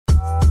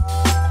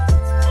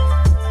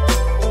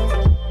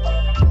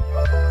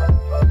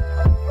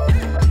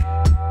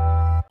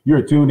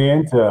You're tuned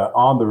in to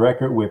On the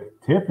Record with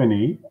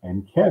Tiffany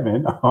and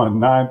Kevin on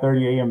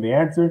 9:30 a.m. The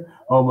Answer,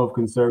 home of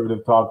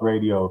conservative talk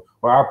radio,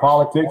 where our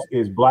politics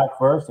is black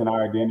first and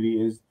our identity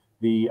is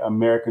the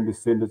American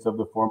descendants of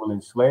the formerly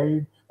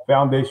enslaved,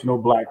 foundational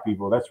black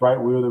people. That's right,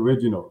 we're the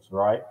originals,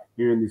 right?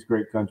 Here in this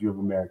great country of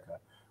America.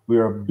 We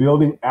are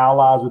building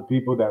allies with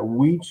people that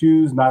we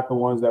choose, not the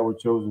ones that were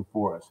chosen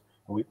for us.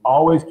 And we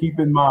always keep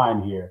in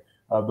mind here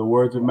the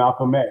words of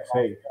Malcolm X.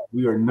 Hey,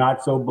 we are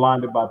not so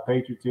blinded by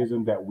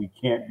patriotism that we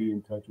can't be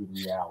in touch with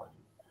reality.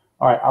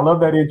 All right, I love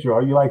that intro.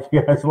 Are you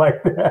guys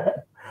like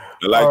that?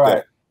 I like All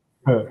right.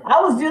 that.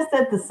 I was just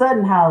at the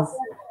Sutton House.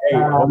 Hey,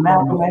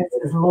 Malcolm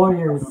X's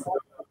lawyers.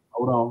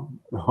 Hold on.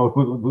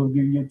 We'll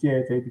give you a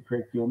chance to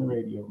correct you on the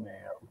radio,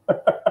 ma'am. I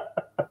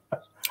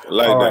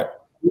like All that. right.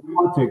 We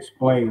want to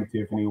explain,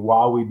 Tiffany,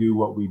 why we do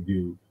what we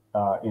do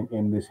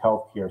in this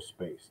healthcare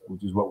space,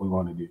 which is what we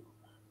want to do,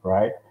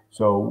 right?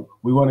 So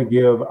we want to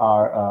give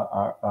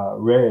our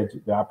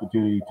Reg the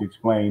opportunity to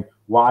explain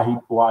why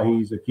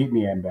he's a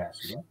kidney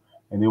ambassador,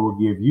 and then we'll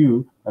give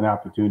you an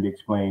opportunity to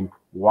explain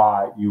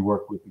why you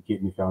work with the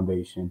Kidney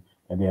Foundation,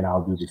 and then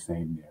I'll do the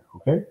same there.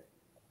 Okay?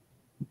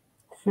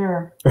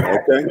 Sure.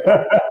 Okay.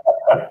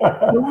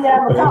 Can we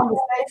have a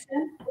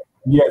conversation?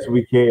 Yes,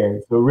 we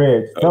can. So,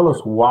 Reg, tell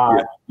us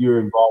why you're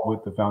involved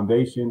with the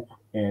foundation,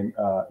 and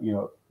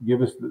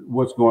give us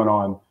what's going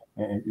on,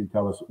 and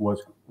tell us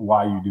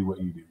why you do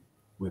what you do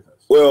with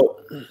us. Well,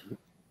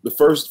 the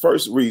first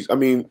reason, I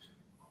mean,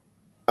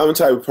 I'm the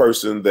type of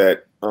person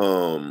that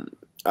I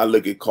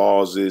look at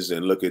causes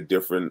and look at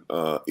different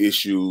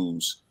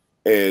issues,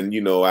 and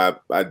I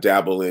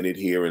dabble in it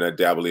here and I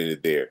dabble in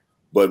it there.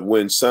 But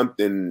when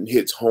something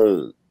hits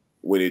home,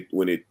 when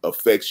it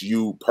affects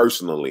you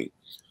personally,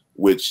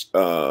 which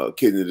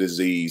kidney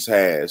disease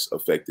has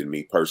affected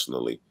me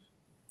personally,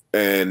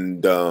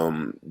 and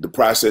the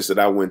process that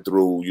I went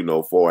through,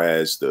 far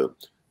as the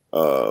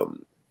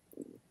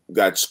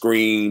got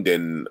screened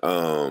and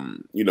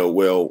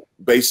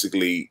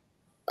basically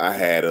I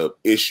had a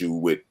issue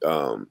with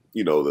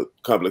the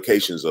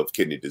complications of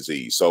kidney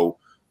disease. So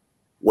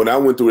when I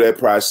went through that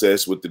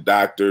process with the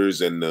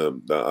doctors and the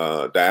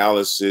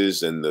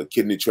dialysis and the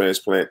kidney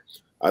transplant,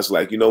 I was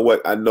like, you know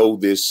what? I know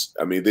this.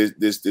 I mean,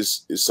 this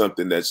is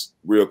something that's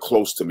real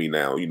close to me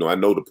now. I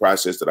know the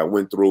process that I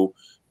went through,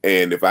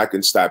 and if I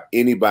can stop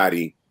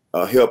anybody,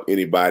 help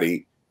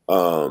anybody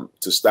to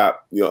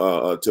stop,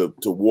 to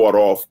ward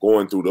off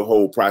going through the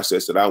whole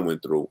process that I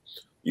went through,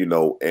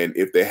 and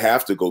if they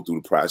have to go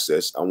through the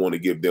process, I want to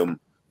give them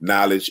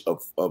knowledge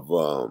of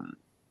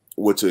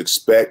what to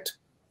expect,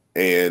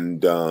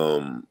 and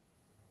know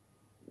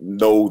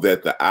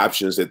that the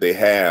options that they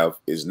have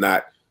is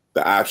not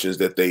the options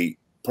that they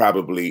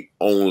probably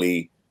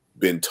only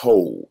been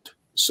told.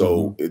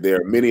 So there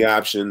are many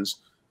options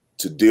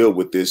to deal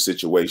with this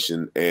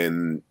situation,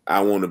 and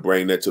I want to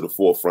bring that to the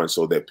forefront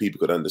so that people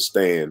could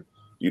understand,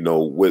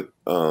 what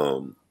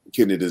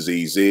kidney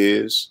disease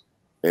is,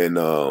 and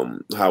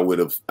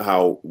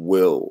how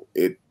will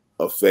it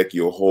affect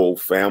your whole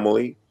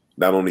family,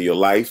 not only your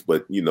life,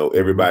 but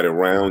everybody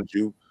around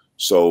you.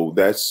 So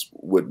that's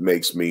what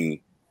makes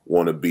me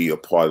want to be a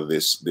part of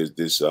this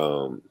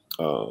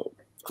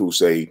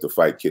crusade to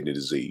fight kidney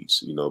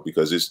disease,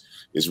 because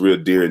it's real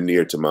dear and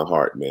near to my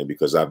heart, man,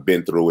 because I've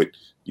been through it,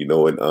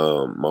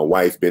 and my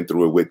wife been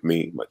through it with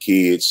me, my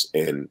kids,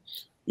 and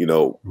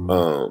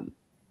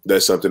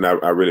that's something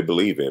I really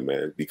believe in,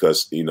 man,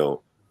 because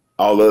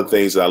all other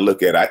things that I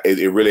look at,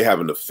 it really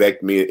haven't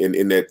affected me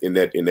in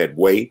that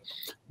way,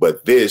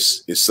 but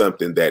this is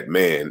something that,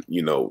 man,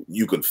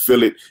 you can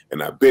feel it,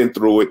 and I've been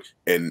through it,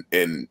 and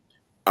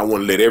I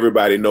want to let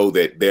everybody know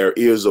that there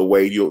is a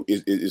way.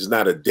 It's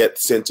not a death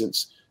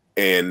sentence,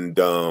 and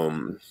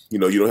you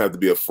don't have to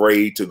be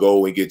afraid to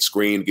go and get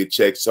screened, get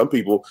checked. Some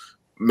people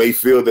may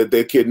feel that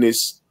their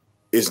kidneys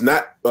is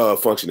not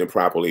functioning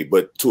properly,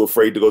 but too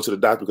afraid to go to the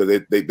doctor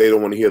because they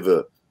don't want to hear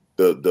the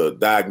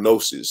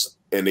diagnosis,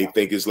 and they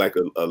think it's like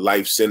a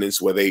life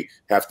sentence where they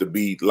have to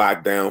be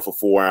locked down for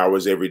 4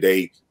 hours every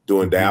day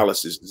doing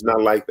dialysis. It's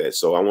not like that.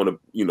 So I want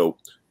to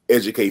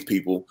educate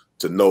people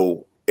to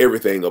know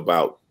everything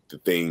about the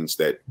things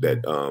that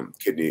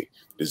kidney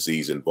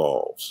disease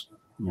involves.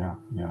 Yeah,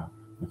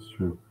 that's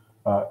true.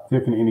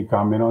 Tiffany, any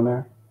comment on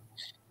that?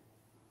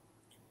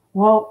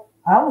 Well,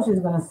 I was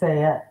just going to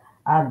say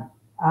I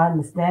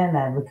understand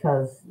that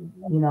because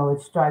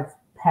it strikes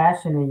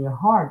passion in your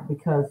heart,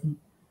 because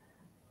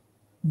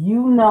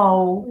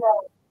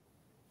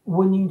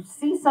when you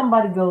see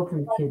somebody go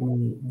through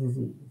kidney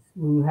disease,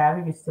 when you have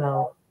it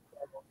yourself,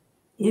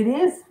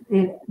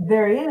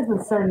 there is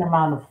a certain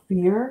amount of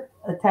fear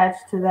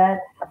attached to that,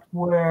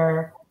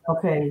 where,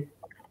 okay,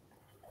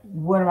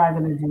 what am I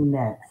going to do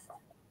next?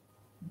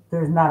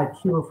 There's not a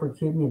cure for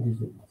kidney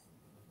disease.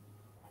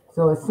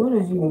 So as soon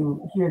as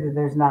you hear that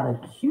there's not a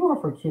cure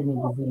for kidney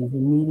disease,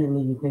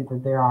 immediately you think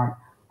that there aren't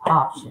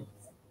options.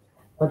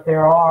 But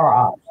there are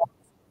options,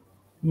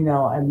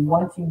 and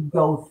once you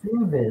go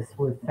through this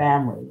with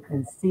family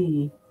and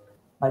see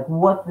like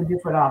what the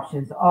different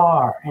options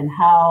are and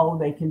how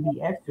they can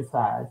be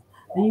exercised,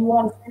 then you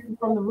want to scream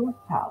from the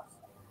rooftops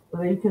so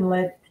that you can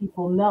let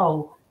people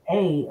know,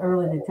 A,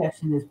 early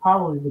detection is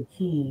probably the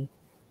key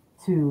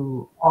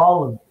to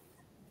all of it.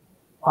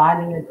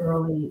 Finding it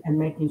early and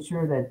making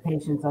sure that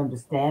patients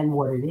understand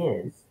what it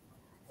is.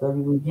 So if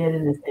you can get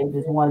it in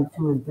stages 1,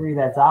 2, and 3,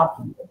 that's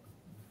optimal.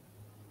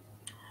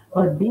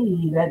 But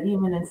B, that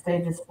even in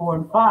stages 4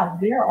 and 5,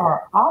 there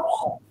are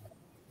options.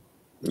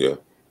 Yeah.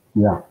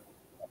 Yeah.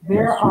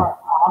 There are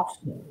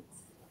options.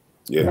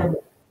 Yeah. And,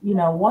 you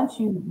know, once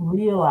you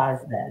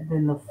realize that,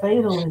 then the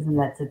fatalism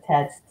that's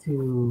attached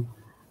to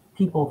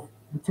people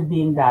to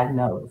being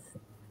diagnosed,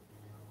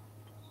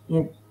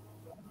 it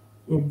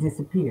it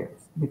disappears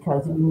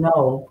because you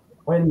know,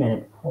 wait a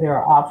minute, there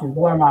are options.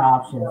 What are my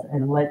options?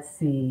 And let's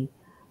see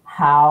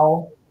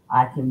how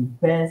I can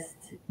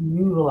best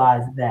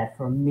utilize that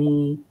for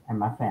me and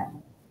my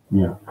family.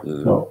 Yeah.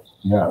 Mm. So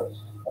yeah,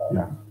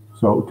 yeah.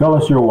 So tell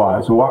us your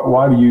why. So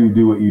why do you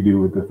do what you do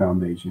with the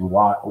foundation?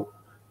 Why?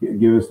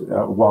 Give us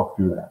a walk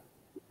through that.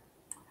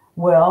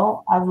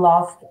 Well, I've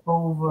lost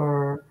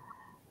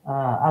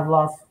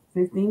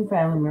 15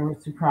 family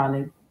members to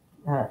chronic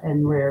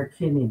and rare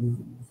kidney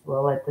disease.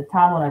 Well, at the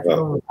time when I Well,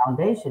 chose the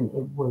foundation,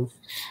 it was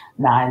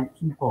 9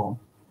 people.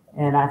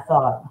 And I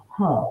thought,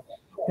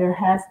 there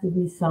has to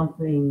be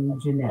something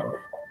genetic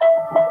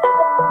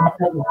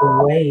because of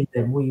the way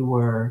that we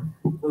were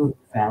losing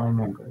family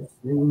members.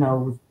 You know,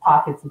 with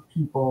pockets of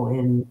people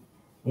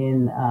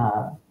in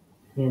uh,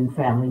 in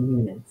family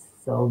units.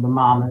 So the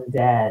mom and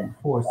dad,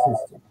 4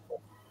 sisters.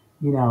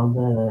 You know,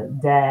 the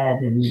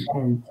dad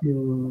and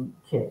 2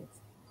 kids.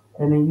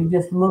 And then you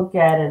just look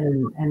at it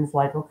and it's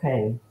like,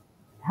 okay,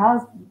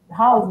 how's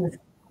how is this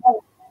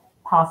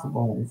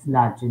possible? It's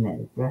not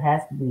genetic. There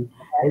has to be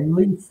at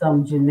least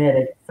some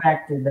genetic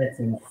factor that's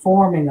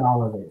informing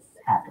all of this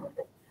happening.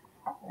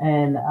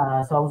 And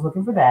so I was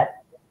looking for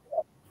that.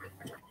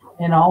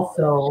 And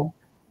also,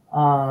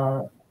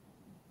 uh,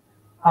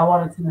 I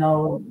wanted to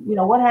know, you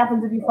know, what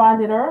happens if you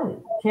find it early?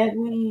 Can't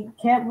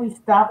we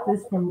stop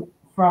this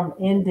from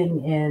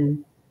ending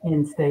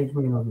in stage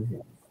renal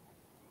disease?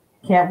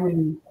 Can't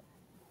we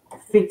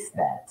fix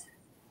that?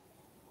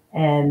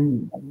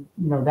 And you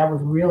know, that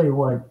was really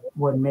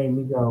what made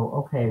me go,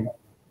 okay,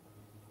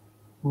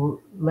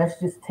 let's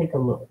just take a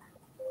look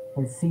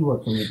and see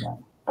what can be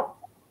done.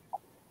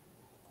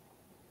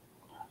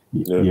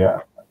 yeah. Yeah,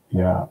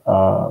 yeah.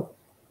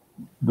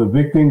 The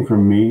big thing for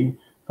me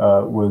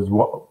was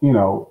what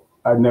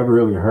I'd never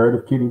really heard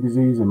of kidney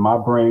disease. In my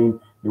brain,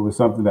 it was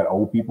something that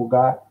old people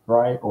got,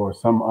 right, or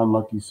some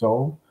unlucky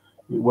soul.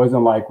 It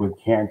wasn't like with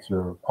cancer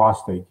or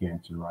prostate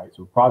cancer, right?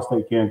 So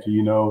prostate cancer,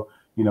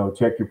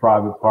 check your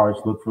private parts,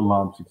 look for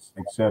lumps,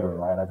 etc.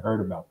 Right? I'd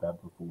heard about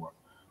that before.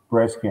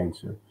 Breast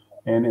cancer,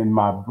 and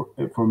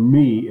for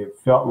me, it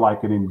felt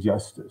like an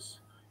injustice.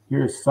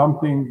 Here's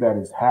something that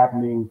is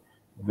happening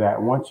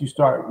that once you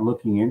start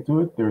looking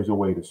into it, there's a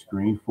way to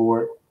screen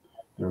for it.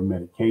 There are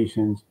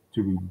medications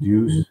to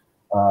reduce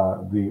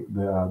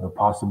the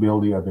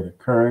possibility of it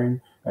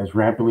occurring as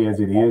rampantly as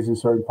it is in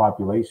certain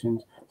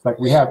populations. It's like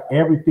we have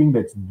everything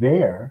that's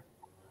there,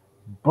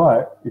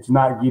 but it's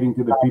not getting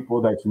to the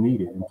people that's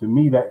needed. And to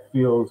me, that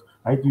feels,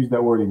 I hate to use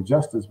that word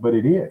injustice, but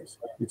it is.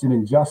 It's an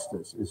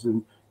injustice.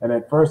 And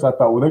at first I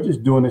thought, well, they're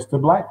just doing this to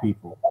black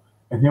people.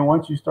 And then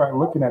once you start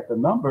looking at the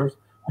numbers,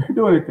 they're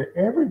doing it to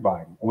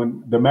everybody.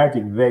 When the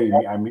magic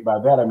I mean by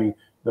that, I mean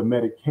the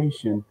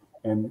medication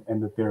and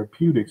the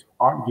therapeutics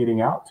aren't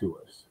getting out to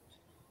us,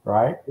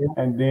 right?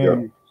 And Yeah.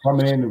 then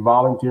coming in and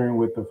volunteering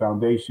with the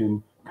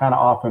foundation, kind of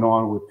off and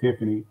on with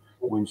Tiffany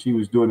when she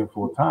was doing it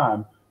full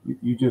time,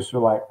 you just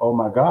feel like, oh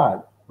my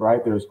God,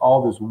 right? There's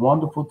all this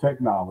wonderful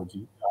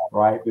technology,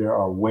 right? There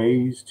are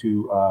ways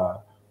to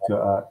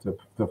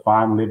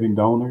find living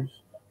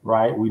donors,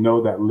 right? We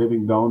know that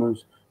living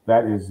donors,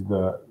 that is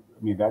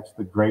that's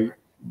the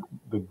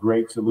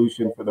great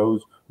solution for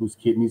those whose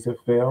kidneys have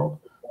failed,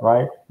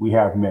 right? We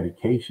have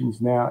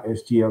medications now,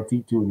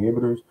 SGLT2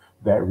 inhibitors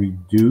that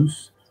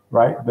reduce,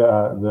 right,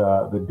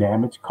 the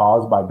damage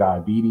caused by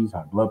diabetes,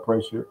 high blood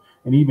pressure,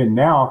 and even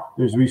now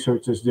there's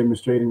research that's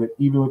demonstrating that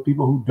even with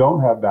people who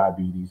don't have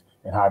diabetes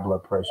and high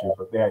blood pressure,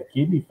 but they had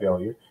kidney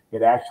failure,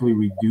 it actually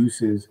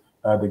reduces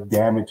the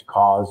damage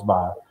caused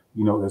by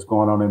that's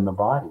going on in the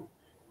body.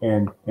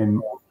 And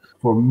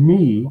for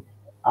me,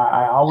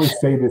 I always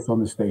say this on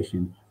the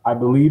station. I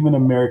believe in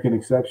American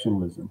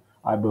exceptionalism.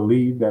 I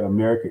believe that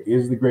America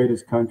is the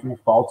greatest country,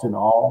 faults and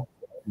all.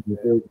 If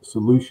there's a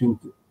solution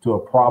to a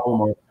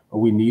problem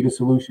or we need a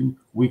solution,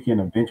 we can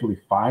eventually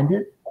find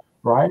it,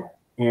 right?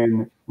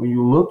 And when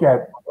you look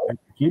at the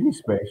kidney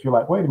space, you're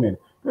like, wait a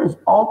minute, there's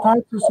all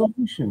types of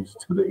solutions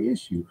to the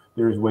issue.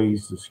 There's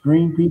ways to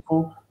screen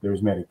people,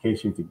 there's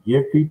medication to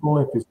give people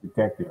if it's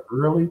detected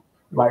early.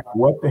 Like,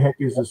 what the heck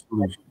is the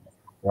solution,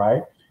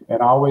 right?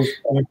 And I always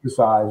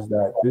emphasize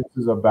that this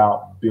is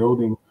about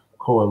building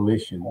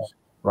coalitions,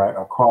 right,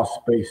 across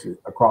space,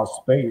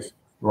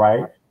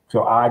 right,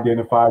 to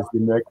identify as the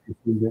American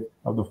descendant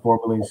of the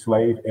formerly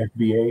enslaved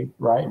FBA,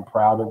 right, and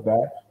proud of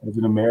that as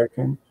an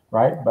American,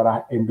 right.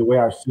 But in the way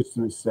our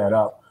system is set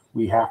up,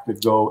 we have to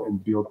go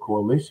and build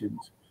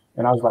coalitions.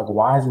 And I was like,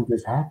 why isn't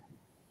this happening?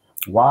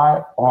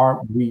 Why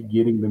aren't we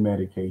getting the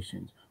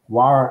medications?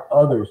 Why aren't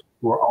others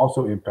who are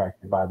also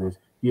impacted by this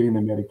getting the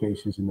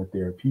medications and the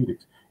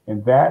therapeutics?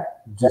 And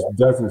that just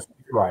doesn't sit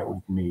right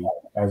with me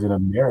as an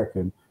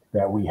American,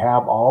 that we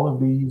have all of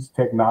these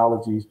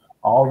technologies,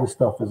 all this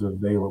stuff is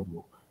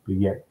available, but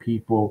yet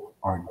people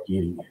aren't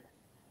getting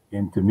it.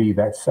 And to me,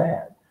 that's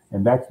sad.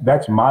 And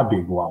that's my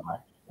big why.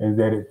 And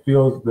that it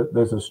feels that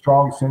there's a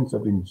strong sense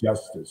of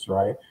injustice,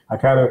 right? I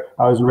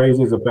was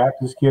raised as a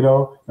Baptist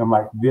kiddo, and I'm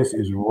like, this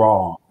is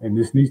wrong, and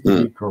this needs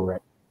to be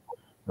correct,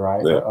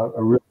 right? Yeah.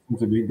 A real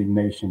sense of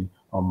indignation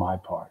on my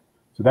part.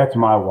 So that's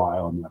my why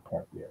on that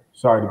part there.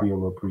 Sorry to be a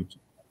little preachy.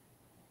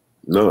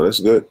 No, that's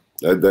good.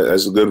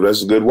 That's a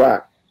good why.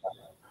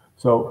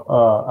 So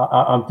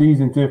I'm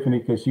teasing Tiffany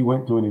because she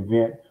went to an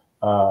event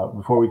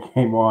before we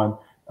came on,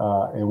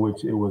 in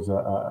which it was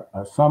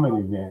a summit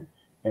event,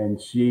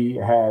 and she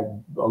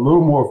had a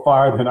little more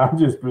fire than I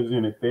just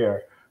presented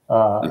there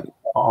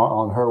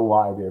on her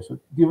why there. So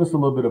give us a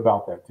little bit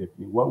about that,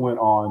 Tiffany. What went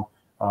on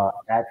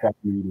at that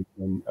meeting,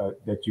 and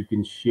that you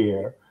can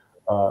share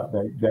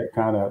that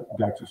kind of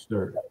got you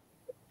stirred?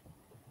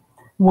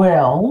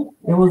 Well,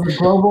 it was a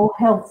global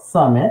health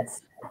summit,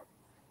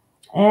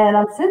 and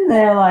I'm sitting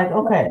there like,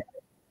 okay,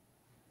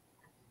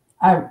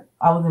 I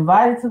was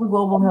invited to the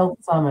Global Health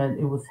Summit.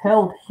 It was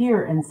held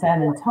here in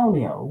San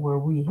Antonio, where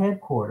we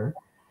headquarter.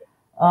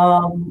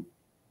 And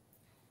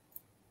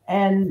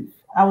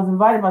I was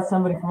invited by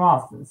somebody from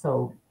Austin.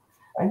 So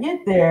I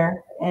get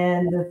there,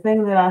 and the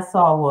thing that I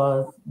saw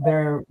was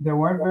there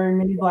weren't very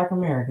many Black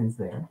Americans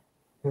there.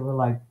 There were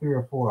like 3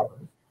 or 4 of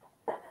us.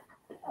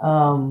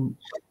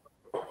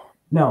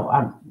 No,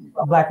 I'm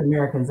Black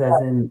Americans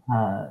as in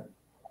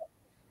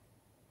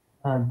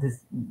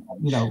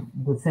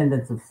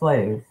descendants of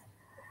slaves,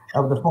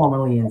 of the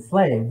formerly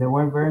enslaved. There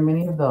weren't very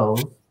many of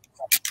those.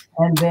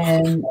 And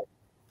then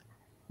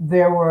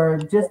there were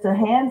just a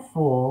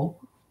handful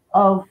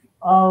of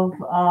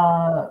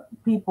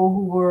people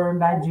who were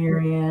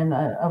Nigerian,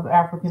 of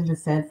African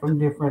descent from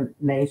different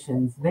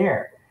nations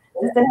there.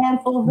 Just a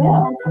handful of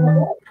them.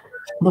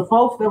 The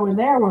folks that were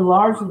there were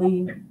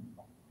largely,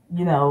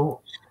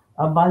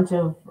 a bunch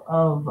of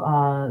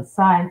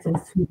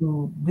scientists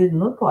who didn't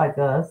look like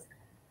us.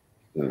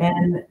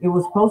 And it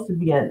was supposed to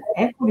be an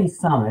equity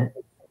summit.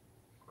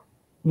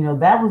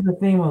 That was the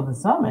theme of the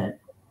summit.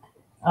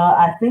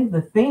 I think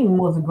the theme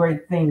was a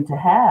great thing to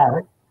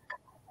have,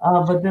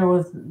 but there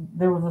was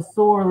a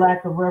sore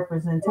lack of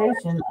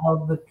representation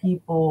of the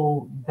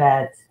people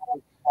that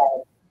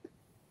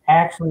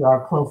actually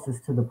are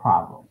closest to the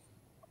problem.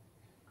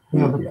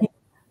 The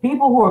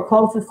people who are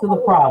closest to the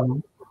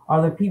problem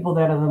are the people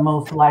that are the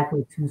most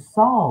likely to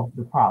solve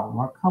the problem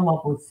or come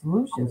up with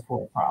solutions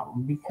for the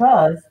problem,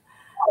 because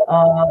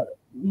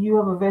you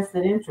have a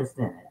vested interest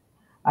in it.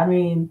 I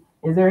mean,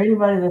 is there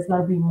anybody that's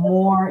going to be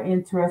more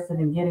interested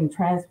in getting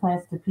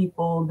transplants to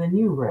people than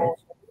you, Rich?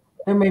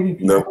 There may be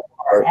people who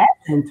are as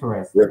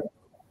interested,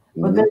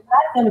 but there's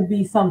not going to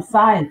be some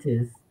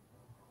scientist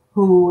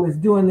who is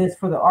doing this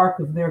for the arc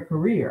of their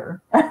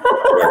career,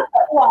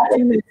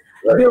 watching this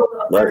build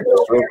up or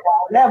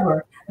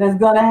whatever, that's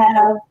going to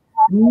have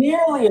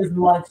nearly as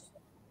much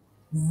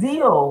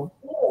zeal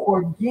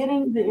for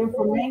getting the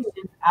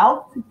information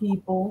out to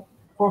people,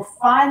 for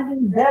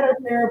finding better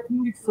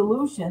therapeutic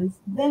solutions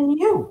than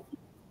you,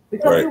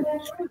 because you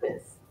went through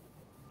this.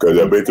 Because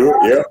I've been through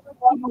it, yeah.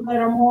 People that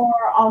are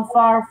more on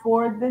fire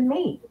for it than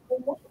me,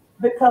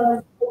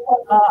 because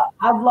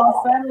I've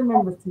lost family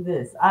members to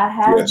this. I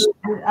have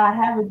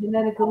a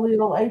genetic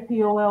allele,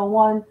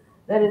 APOL1,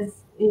 that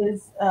is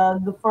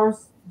the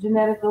first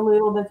genetic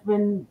allele that's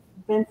been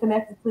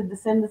connected to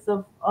descendants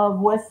of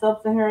West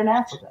Sub-Saharan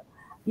Africa.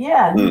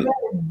 Yeah, you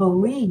better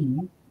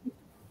believe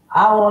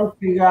I want to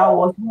figure out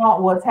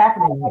what's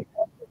happening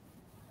here,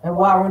 and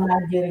why we're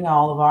not getting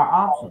all of our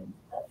options.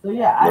 So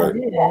yeah, I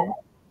did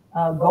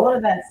go to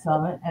that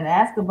summit and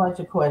ask a bunch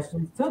of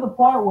questions, to the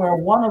point where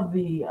one of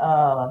the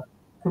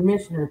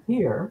commissioners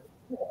here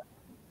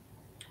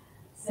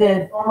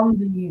said from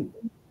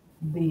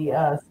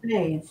the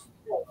stage,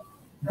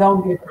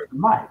 "Don't give her the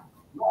mic,"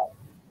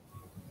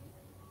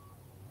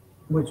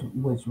 which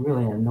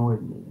really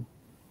annoyed me.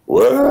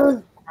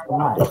 What?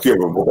 Okay,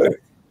 my boy.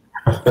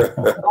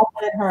 Don't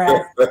let her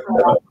ask.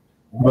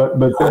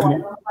 But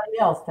somebody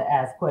else to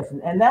ask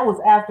questions, and that was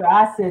after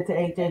I said to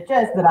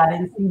HHS that I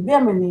didn't see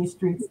them in these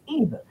streets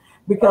either,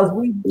 because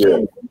we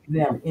did see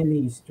them in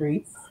these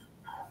streets.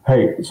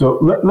 Hey, so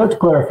let's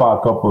clarify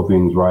a couple of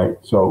things, right?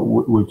 So,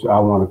 which I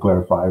want to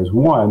clarify is,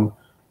 one,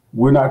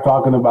 we're not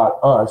talking about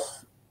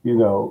us,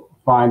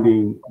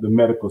 finding the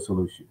medical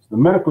solutions. The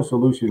medical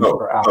solutions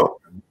are out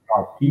there. There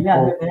are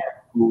people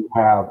who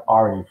have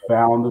already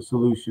found the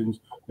solutions.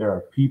 There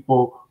are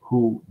people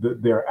who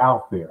they're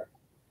out there.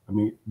 I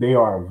mean, they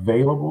are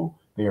available.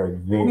 They are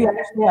there. We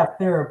actually have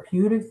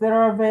therapeutics that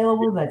are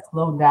available that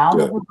slow down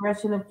the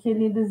progression of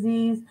kidney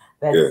disease,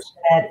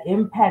 that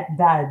impact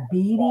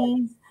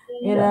diabetes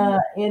in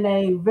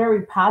a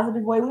very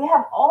positive way. We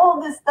have all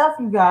of this stuff,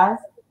 you guys.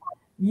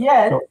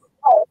 Yes,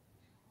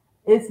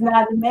 It's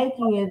not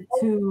making it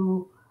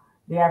to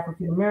the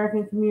African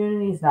American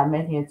community. It's not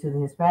making it to the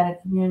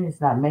Hispanic community.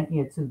 It's not making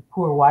it to the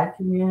poor white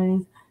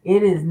communities.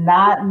 It is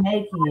not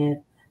making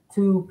it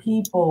to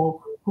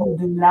people who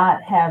do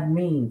not have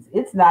means.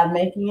 It's not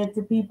making it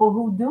to people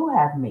who do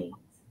have means.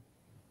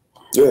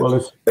 Yeah, well,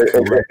 and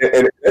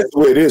that's the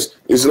way it is.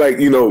 It's like,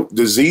 you know,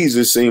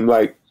 diseases seem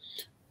like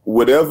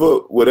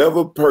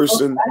whatever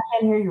person. I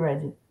can't hear you,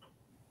 Reggie.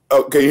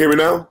 Oh, can you hear me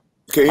now?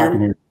 Can you hear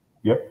me?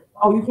 Yep.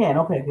 Oh, you can.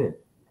 Okay, good.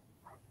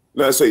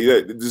 No, I say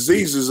that the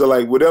diseases are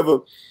like whatever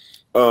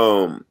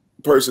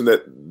person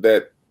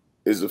that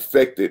is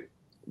affected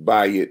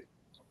by it,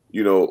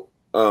 you know,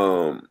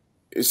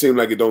 it seems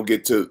like it don't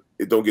get to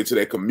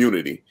that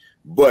community.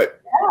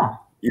 But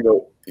you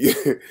know, you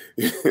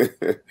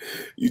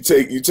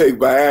take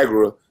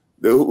Viagra,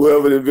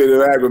 whoever invented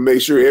Viagra,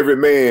 make sure every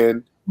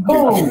man.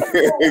 Boom. See,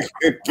 I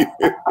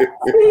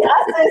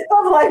say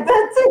stuff like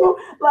that too.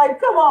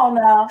 Like, come on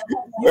now,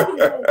 you can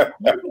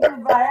give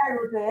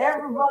Viagra to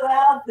every brother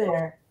out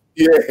there.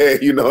 Yeah,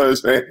 you know what I'm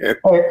saying.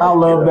 Hey, I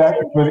love that.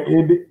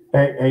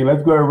 Hey,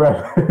 let's go and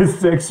wrap this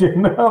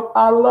section up.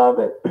 I love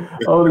it.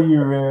 Only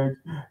you, Reg.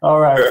 All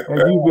right,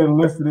 and you've been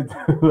listening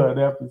to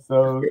another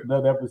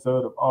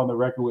episode of On the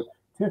Record with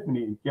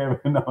Tiffany and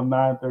Kevin on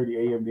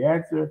 9:30 a.m. The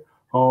Answer,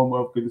 home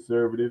of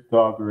conservative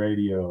talk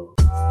radio.